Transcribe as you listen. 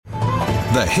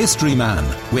The History Man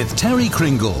with Terry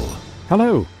Kringle.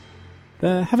 Hello.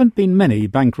 There haven't been many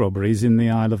bank robberies in the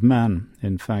Isle of Man.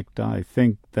 In fact, I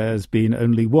think there's been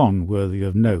only one worthy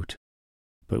of note.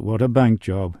 But what a bank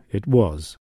job it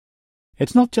was.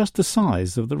 It's not just the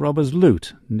size of the robbers'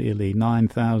 loot, nearly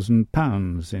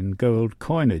 £9,000 in gold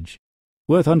coinage,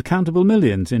 worth uncountable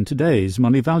millions in today's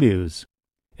money values.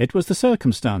 It was the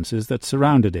circumstances that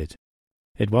surrounded it.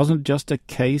 It wasn't just a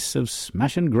case of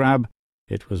smash and grab,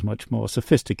 it was much more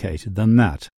sophisticated than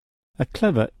that. A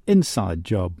clever inside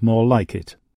job, more like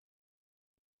it.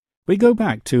 We go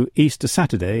back to Easter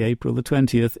Saturday, April the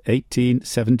 20th,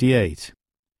 1878.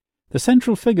 The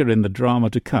central figure in the drama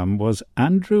to come was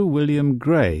Andrew William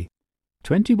Gray,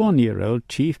 21-year-old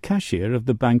chief cashier of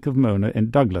the Bank of Mona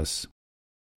in Douglas.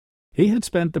 He had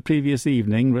spent the previous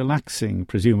evening relaxing,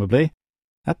 presumably,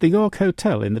 at the York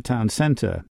Hotel in the town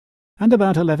centre, and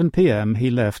about 11 p.m. he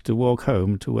left to walk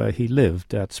home to where he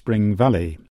lived at Spring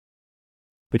Valley.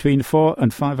 Between 4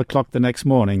 and 5 o'clock the next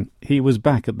morning, he was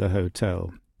back at the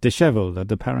hotel, dishevelled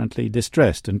and apparently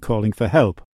distressed and calling for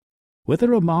help, with a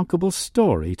remarkable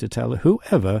story to tell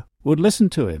whoever would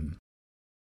listen to him.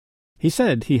 He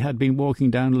said he had been walking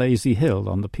down Lazy Hill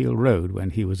on the Peel Road when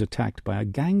he was attacked by a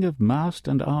gang of masked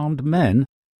and armed men,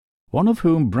 one of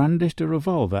whom brandished a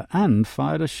revolver and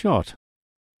fired a shot.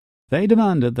 They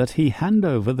demanded that he hand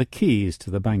over the keys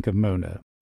to the Bank of Mona.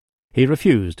 He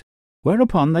refused,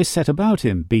 whereupon they set about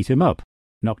him, beat him up,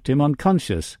 knocked him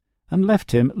unconscious, and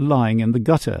left him lying in the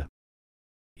gutter.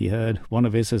 He heard one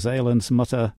of his assailants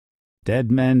mutter,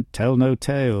 "Dead men tell no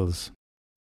tales."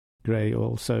 Gray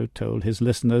also told his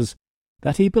listeners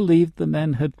that he believed the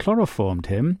men had chloroformed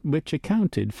him, which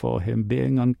accounted for him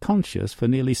being unconscious for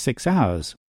nearly 6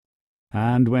 hours.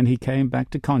 And when he came back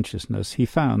to consciousness, he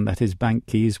found that his bank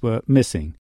keys were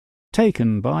missing,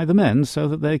 taken by the men so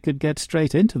that they could get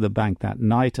straight into the bank that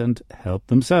night and help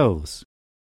themselves.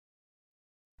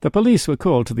 The police were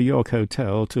called to the York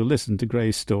Hotel to listen to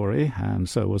Gray's story, and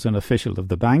so was an official of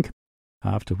the bank,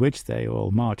 after which they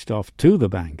all marched off to the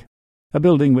bank, a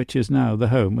building which is now the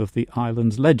home of the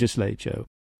island's legislature,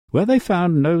 where they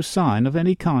found no sign of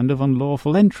any kind of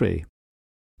unlawful entry.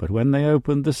 But when they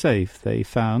opened the safe, they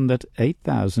found that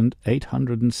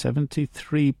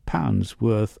 £8,873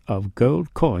 worth of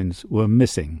gold coins were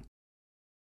missing.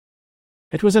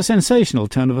 It was a sensational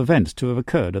turn of events to have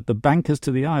occurred at the bankers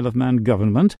to the Isle of Man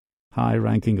government,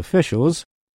 high-ranking officials,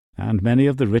 and many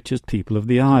of the richest people of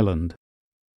the island.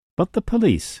 But the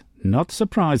police, not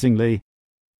surprisingly,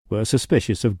 were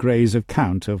suspicious of Gray's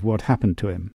account of what happened to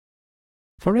him.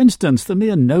 For instance, the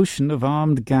mere notion of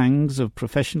armed gangs of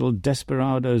professional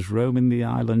desperadoes roaming the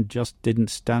island just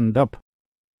didn't stand up.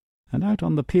 And out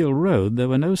on the Peel Road there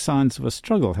were no signs of a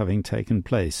struggle having taken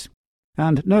place,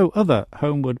 and no other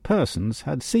homeward persons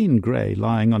had seen Gray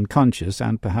lying unconscious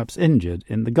and perhaps injured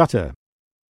in the gutter.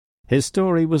 His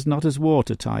story was not as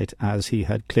watertight as he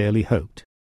had clearly hoped.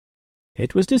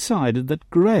 It was decided that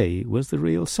Gray was the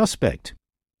real suspect,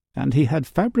 and he had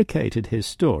fabricated his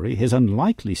story, his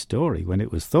unlikely story when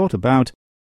it was thought about,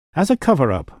 as a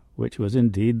cover-up, which was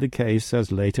indeed the case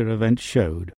as later events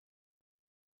showed.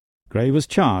 Gray was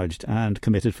charged and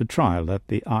committed for trial at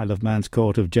the Isle of Man's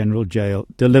Court of General Jail,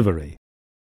 Delivery.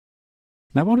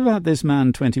 Now what about this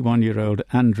man, 21-year-old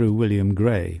Andrew William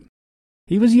Gray?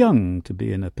 He was young to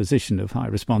be in a position of high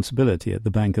responsibility at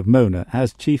the Bank of Mona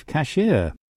as chief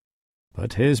cashier,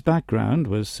 but his background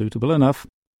was suitable enough.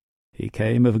 He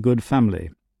came of a good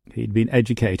family. He'd been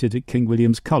educated at King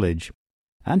William's College,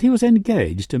 and he was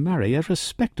engaged to marry a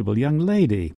respectable young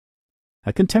lady.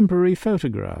 A contemporary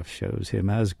photograph shows him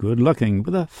as good-looking,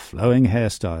 with a flowing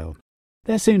hairstyle.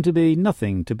 There seemed to be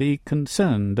nothing to be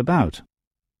concerned about.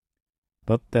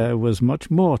 But there was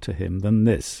much more to him than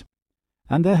this,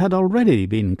 and there had already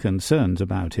been concerns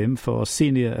about him for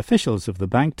senior officials of the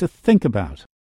bank to think about.